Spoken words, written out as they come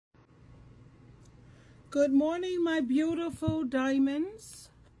Good morning, my beautiful diamonds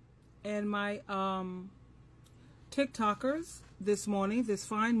and my TikTokers this morning, this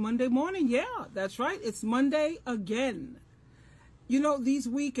fine Monday morning. Yeah, that's right. It's Monday again. You know, these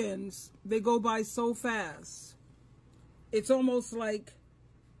weekends, they go by so fast. It's almost like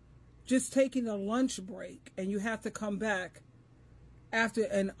just taking a lunch break and you have to come back after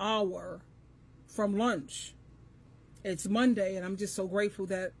an hour from lunch. It's Monday and I'm just so grateful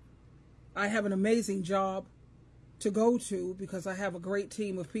that I have an amazing job to go to because I have a great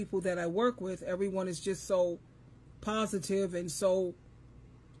team of people that I work with. Everyone is just so positive and so,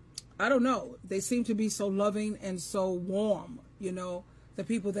 I don't know, they seem to be so loving and so warm, you know, the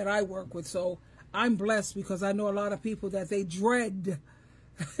people that I work with. So I'm blessed because I know a lot of people that they dread,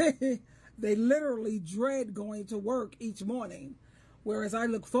 they literally dread going to work each morning, whereas I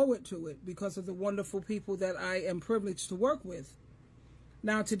look forward to it because of the wonderful people that I am privileged to work with.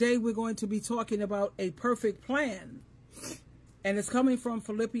 Now, today we're going to be talking about a perfect plan. And it's coming from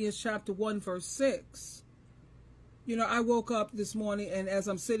Philippians chapter 1, verse 6. You know, I woke up this morning and as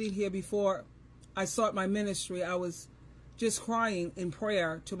I'm sitting here before I start my ministry, I was just crying in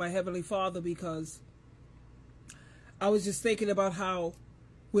prayer to my Heavenly Father because I was just thinking about how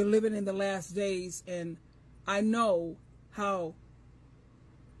we're living in the last days. And I know how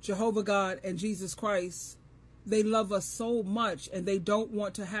Jehovah God and Jesus Christ, they love us so much and they don't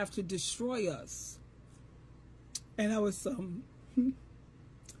want to have to destroy us. And I was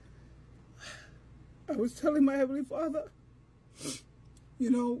telling my Heavenly Father,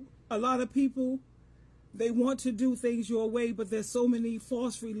 you know, a lot of people, they want to do things your way, but there's so many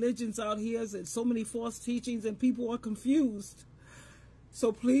false religions out here and so many false teachings and people are confused.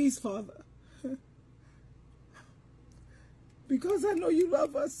 So please, Father, because I know you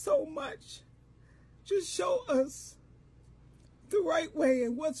love us so much, just show us the right way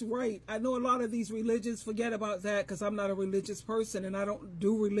and what's right. I know a lot of these religions, forget about that because I'm not a religious person and I don't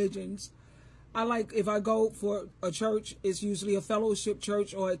do religions. I like, if I go for a church, it's usually a fellowship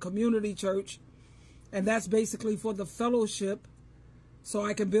church or a community church. And that's basically for the fellowship so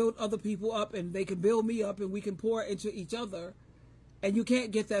I can build other people up and they can build me up and we can pour into each other. And you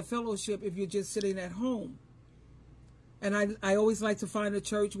can't get that fellowship if you're just sitting at home. And I always like to find a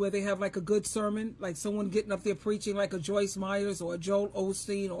church where they have like a good sermon, like someone getting up there preaching like a Joyce Myers or a Joel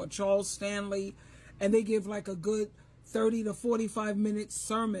Osteen or a Charles Stanley. And they give like a good 30 to 45 minute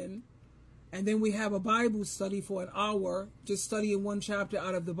sermon. And then we have a Bible study for an hour, just studying one chapter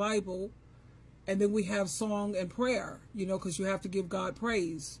out of the Bible. And then we have song and prayer, you know, because you have to give God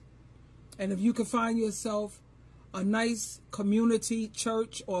praise. And if you can find yourself a nice community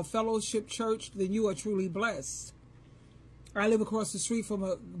church or fellowship church, then you are truly blessed. I live across the street from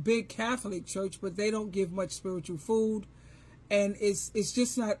a big Catholic church, but they don't give much spiritual food. And it's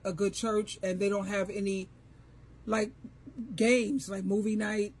just not a good church. And they don't have any, like, games, like movie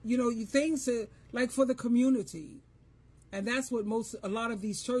night. You know, things like for the community. And that's what a lot of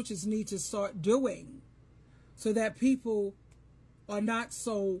these churches need to start doing. So that people are not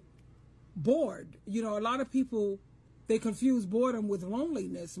so bored. You know, a lot of people, they confuse boredom with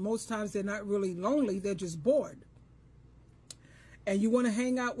loneliness. Most times they're not really lonely. They're just bored. And you want to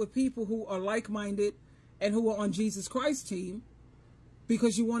hang out with people who are like-minded and who are on Jesus Christ's team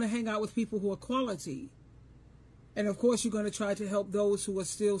because you want to hang out with people who are quality. And of course, you're going to try to help those who are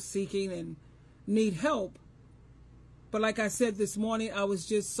still seeking and need help. But like I said this morning, I was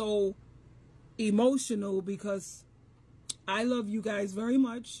just so emotional because I love you guys very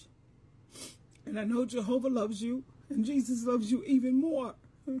much. And I know Jehovah loves you and Jesus loves you even more.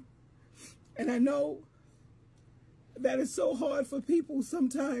 And I know that is so hard for people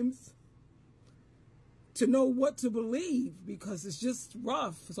sometimes to know what to believe because it's just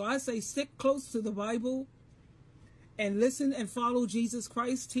rough. So I say stick close to the Bible and listen and follow Jesus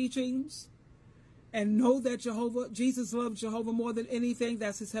Christ's teachings and know that Jesus loved Jehovah more than anything.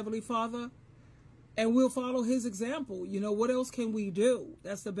 That's his Heavenly Father. And we'll follow his example. You know, what else can we do?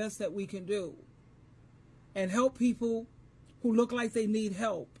 That's the best that we can do. And help people who look like they need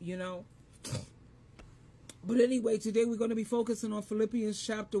help, you know. But anyway, today we're going to be focusing on Philippians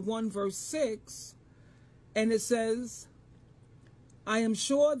chapter 1, verse 6. And it says, I am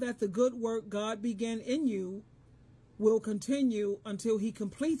sure that the good work God began in you will continue until he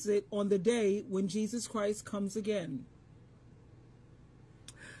completes it on the day when Jesus Christ comes again.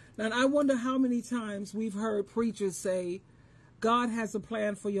 Now, I wonder how many times we've heard preachers say, God has a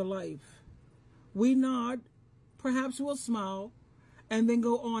plan for your life. We nod, perhaps we'll smile, and then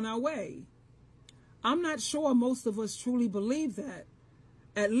go on our way. I'm not sure most of us truly believe that.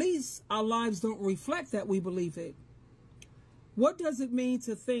 At least our lives don't reflect that we believe it. What does it mean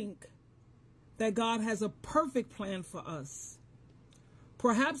to think that God has a perfect plan for us.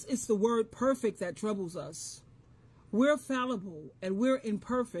 Perhaps it's the word perfect that troubles us. We're fallible and we're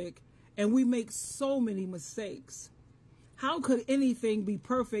imperfect and we make so many mistakes. How could anything be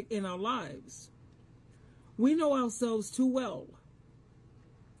perfect in our lives? We know ourselves too well.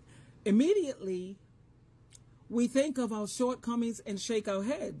 Immediately, we think of our shortcomings and shake our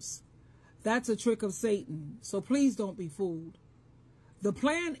heads. That's a trick of Satan, so please don't be fooled. The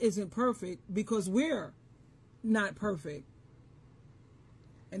plan isn't perfect because we're not perfect.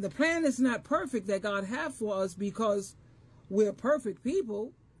 And the plan is not perfect that God has for us because we're perfect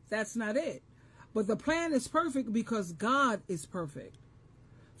people. That's not it. But the plan is perfect because God is perfect.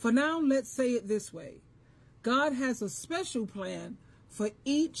 For now, let's say it this way. God has a special plan for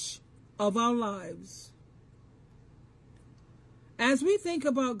each of our lives. As we think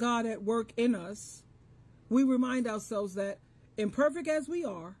about God at work in us, we remind ourselves that imperfect as we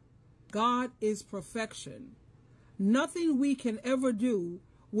are, God is perfection. Nothing we can ever do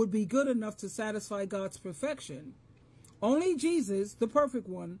would be good enough to satisfy God's perfection. Only Jesus, the perfect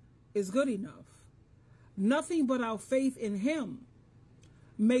one, is good enough. Nothing but our faith in him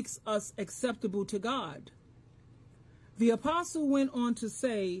makes us acceptable to God. The apostle went on to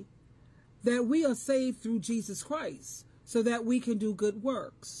say that we are saved through Jesus Christ so that we can do good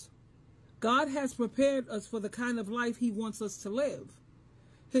works. God has prepared us for the kind of life he wants us to live.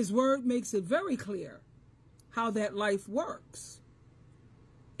 His word makes it very clear how that life works.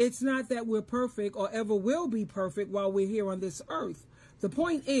 It's not that we're perfect or ever will be perfect while we're here on this earth. The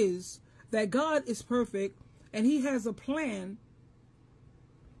point is that God is perfect and he has a plan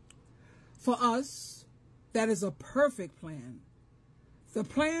for us that is a perfect plan. The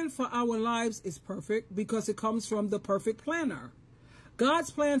plan for our lives is perfect because it comes from the perfect planner.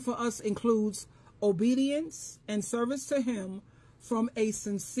 God's plan for us includes obedience and service to him from a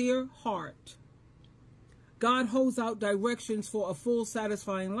sincere heart. God holds out directions for a full,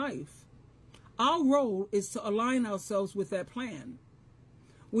 satisfying life. Our role is to align ourselves with that plan.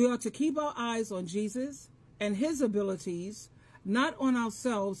 We are to keep our eyes on Jesus and his abilities, not on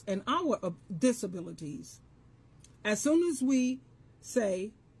ourselves and our disabilities. As soon as we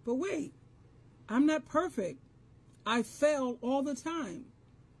say, but wait, I'm not perfect, I fail all the time,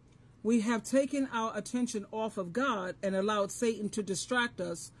 we have taken our attention off of God and allowed Satan to distract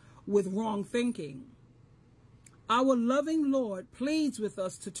us with wrong thinking. Our loving Lord pleads with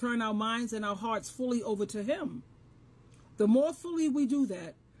us to turn our minds and our hearts fully over to him. The more fully we do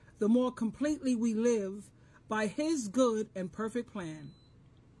that, the more completely we live by his good and perfect plan.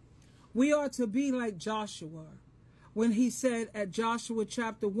 We are to be like Joshua when he said at Joshua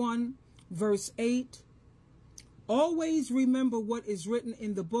chapter 1, verse 8, always remember what is written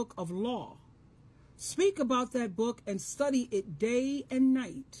in the book of law. Speak about that book and study it day and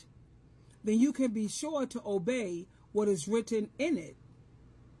night. Then you can be sure to obey what is written in it.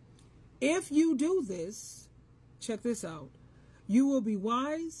 If you do this, check this out, you will be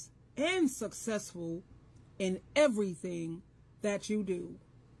wise and successful in everything that you do.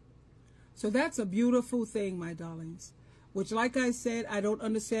 So that's a beautiful thing, my darlings, which, like I said, I don't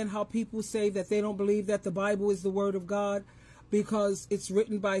understand how people say that they don't believe that the Bible is the word of God because it's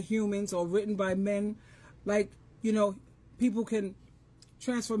written by humans or written by men. Like, you know, people can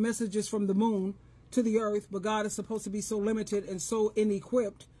transfer messages from the moon to the earth, but God is supposed to be so limited and so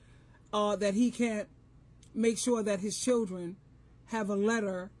inequipped that he can't make sure that his children have a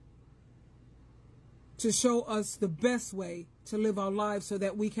letter to show us the best way to live our lives so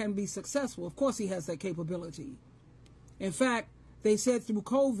that we can be successful. Of course, he has that capability. In fact, they said through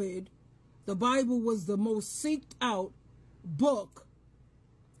COVID, the Bible was the most seeked out book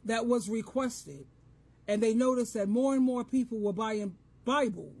that was requested. And they noticed that more and more people were buying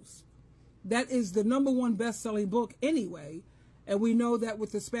Bibles. That is the #1 best-selling book anyway. And we know that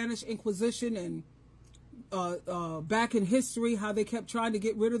with the Spanish Inquisition and back in history, how they kept trying to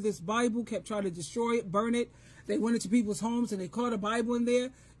get rid of this Bible, kept trying to destroy it, burn it. They went into people's homes and they caught a Bible in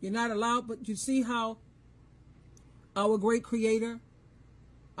there. You're not allowed, but you see how our great Creator,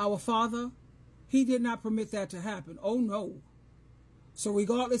 our Father, he did not permit that to happen. Oh no. So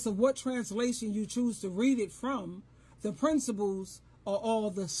regardless of what translation you choose to read it from, the principles are all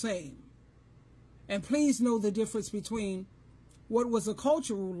the same. And please know the difference between what was a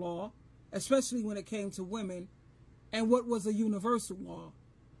cultural law, especially when it came to women, and what was a universal law.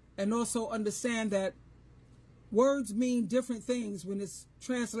 And also understand that words mean different things when it's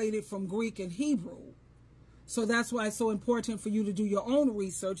translated from Greek and Hebrew. So that's why it's so important for you to do your own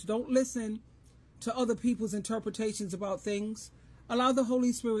research. Don't listen to other people's interpretations about things. Allow the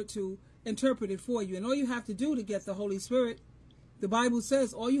Holy Spirit to interpret it for you. And all you have to do to get the Holy Spirit The Bible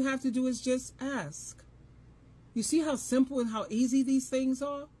says all you have to do is just ask. You see how simple and how easy these things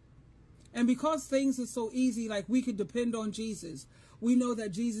are? And because things are so easy, like we could depend on Jesus. We know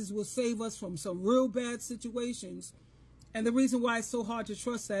that Jesus will save us from some real bad situations. And the reason why it's so hard to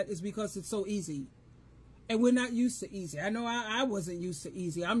trust that is because it's so easy. And we're not used to easy. I know I wasn't used to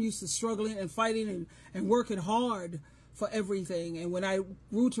easy. I'm used to struggling and fighting and working hard for everything. And when I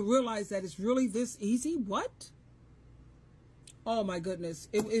grew to realize that it's really this easy, what? Oh my goodness,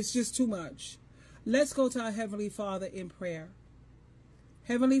 it's just too much. Let's go to our Heavenly Father in prayer.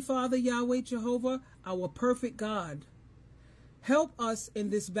 Heavenly Father, Yahweh Jehovah, our perfect God, help us in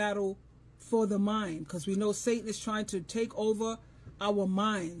this battle for the mind, because we know Satan is trying to take over our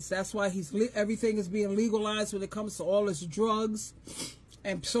minds. That's why everything is being legalized when it comes to all this drugs,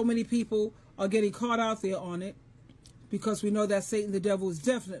 and so many people are getting caught out there on it, because we know that Satan, the devil, is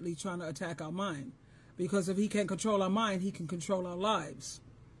definitely trying to attack our mind, because if he can control our mind, he can control our lives.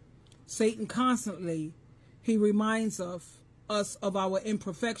 Satan constantly, he reminds us of our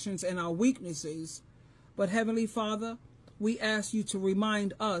imperfections and our weaknesses. But Heavenly Father, we ask you to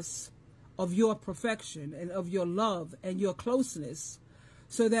remind us of your perfection and of your love and your closeness,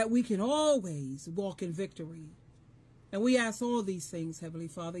 so that we can always walk in victory. And we ask all these things, Heavenly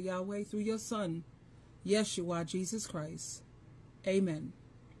Father, Yahweh, through your Son, Yeshua, Jesus Christ. Amen.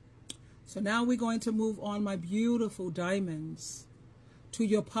 So now we're going to move on, my beautiful diamonds, to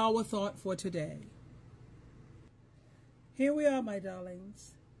your power thought for today. Here we are, my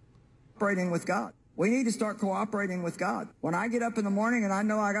darlings. Cooperating with God. We need to start cooperating with God. When I get up in the morning and I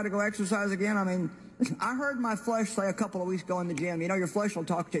know I got to go exercise again, I mean, I heard my flesh say a couple of weeks ago in the gym, you know, your flesh will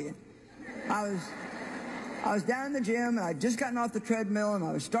talk to you. I was down in the gym, and I'd just gotten off the treadmill, and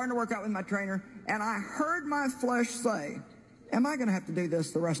I was starting to work out with my trainer, and I heard my flesh say, am I going to have to do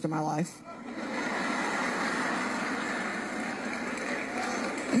this the rest of my life?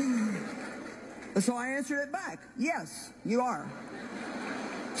 So I answered it back, yes, you are.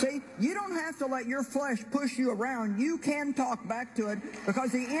 See, you don't have to let your flesh push you around. You can talk back to it,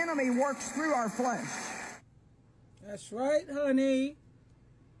 because the enemy works through our flesh. That's right, honey.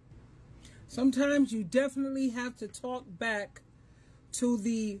 Sometimes you definitely have to talk back to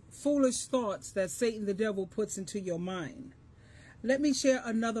the foolish thoughts that Satan, the devil, puts into your mind. Let me share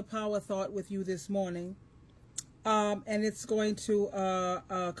another power thought with you this morning. And it's going to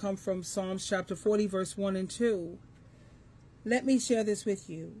come from Psalms chapter 40, verse 1 and 2. Let me share this with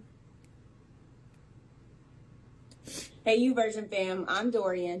you. Hey, YouVersion fam, I'm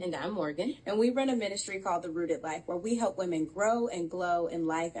Dorian. And I'm Morgan. And we run a ministry called The Rooted Life, where we help women grow and glow in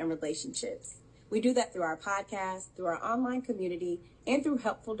life and relationships. We do that through our podcast, through our online community, and through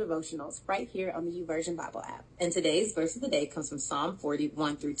helpful devotionals right here on the YouVersion Bible app. And today's verse of the day comes from Psalm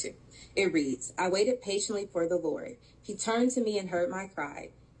 41 through 2. It reads, I waited patiently for the Lord. He turned to me and heard my cry.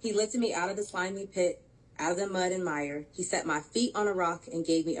 He lifted me out of the slimy pit, out of the mud and mire. He set my feet on a rock and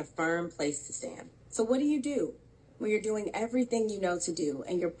gave me a firm place to stand. So what do when you're doing everything you know to do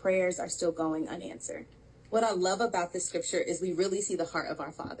and your prayers are still going unanswered? What I love about this scripture is we really see the heart of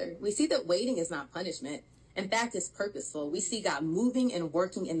our Father. We see that waiting is not punishment. In fact, it's purposeful. We see God moving and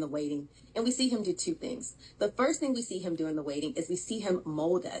working in the waiting, and we see him do two things. The first thing we see him do in the waiting is we see him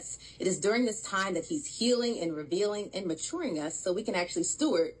mold us. It is during this time that he's healing and revealing and maturing us so we can actually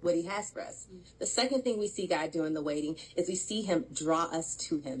steward what he has for us. The second thing we see God do in the waiting is we see him draw us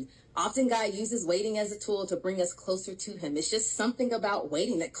to him. Often God uses waiting as a tool to bring us closer to him. It's just something about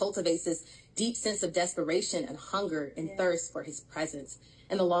waiting that cultivates this deep sense of desperation and hunger and thirst for his presence.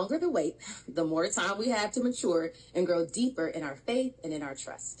 And the longer the wait, the more time we have to mature and grow deeper in our faith and in our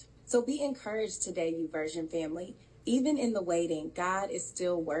trust. So be encouraged today, YouVersion family. Even in the waiting, God is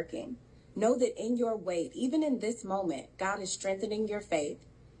still working. Know that in your wait, even in this moment, God is strengthening your faith,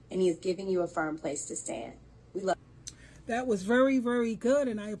 and he is giving you a firm place to stand. We love you. That was very, very good,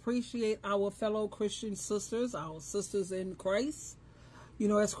 and I appreciate our fellow Christian sisters, our sisters in Christ. You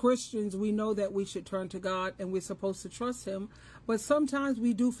know, as Christians, we know that we should turn to God and we're supposed to trust him, but sometimes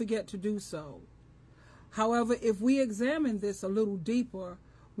we do forget to do so. However, if we examine this a little deeper,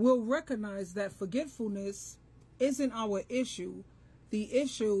 we'll recognize that forgetfulness isn't our issue. The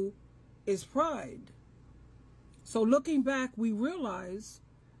issue is pride. So looking back, we realize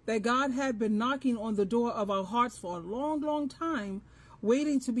that God had been knocking on the door of our hearts for a long, long time,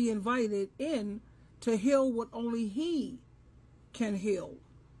 waiting to be invited in to heal what only he can heal.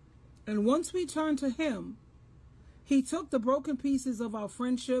 And once we turn to him, he took the broken pieces of our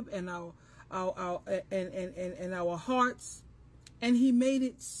friendship and our hearts, and he made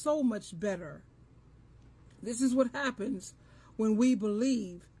it so much better. This is what happens when we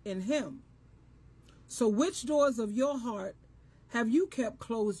believe in him. So which doors of your heart have you kept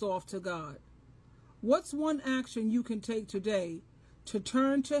closed off to God? What's one action you can take today to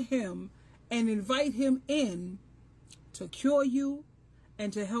turn to Him and invite Him in to cure you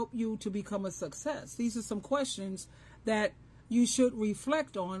and to help you to become a success? These are some questions that you should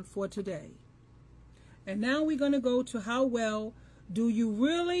reflect on for today. And now we're going to go to how well do you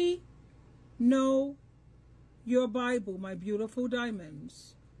really know your Bible, my beautiful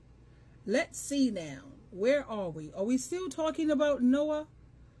diamonds. Let's see now. Where are we? Are we still talking about Noah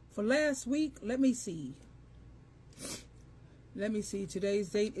for last week? Let me see. Today's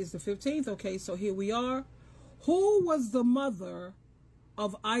date is the 15th. Okay, so here we are. Who was the mother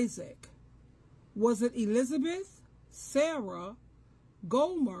of Isaac? Was it Elizabeth, Sarah,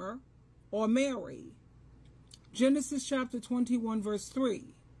 Gomer, or Mary? Genesis chapter 21, verse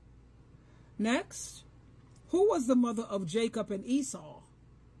 3. Next, who was the mother of Jacob and Esau?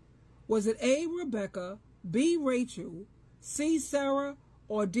 Was it A, Rebecca, B, Rachel, C, Sarah,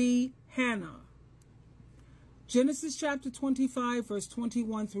 or D, Hannah? Genesis chapter 25, verse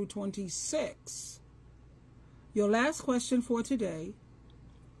 21 through 26. Your last question for today.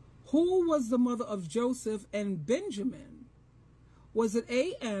 Who was the mother of Joseph and Benjamin? Was it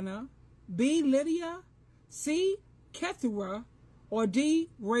A, Anna, B, Lydia, C, Keturah, or D,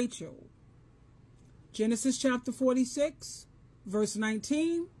 Rachel? Genesis chapter 46, verse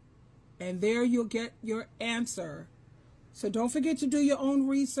 19. And there you'll get your answer. So don't forget to do your own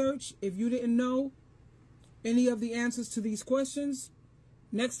research. If you didn't know any of the answers to these questions,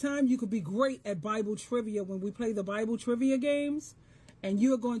 next time you could be great at Bible trivia when we play the Bible trivia games. And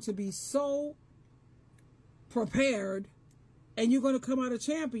you're going to be so prepared and you're going to come out a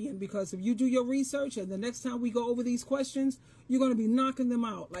champion, because if you do your research and the next time we go over these questions, you're going to be knocking them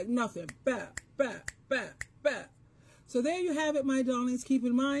out like nothing. Bap, bap, bap, bap. So there you have it, my darlings. Keep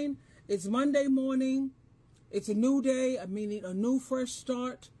in mind, it's Monday morning. It's a new day, meaning a new fresh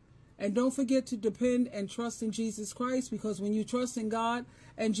start. And don't forget to depend and trust in Jesus Christ, because when you trust in God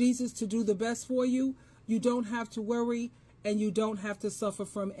and Jesus to do the best for you, you don't have to worry and you don't have to suffer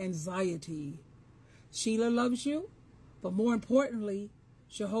from anxiety. Sheila loves you, but more importantly,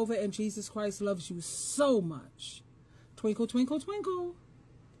 Jehovah and Jesus Christ loves you so much. Twinkle, twinkle, twinkle.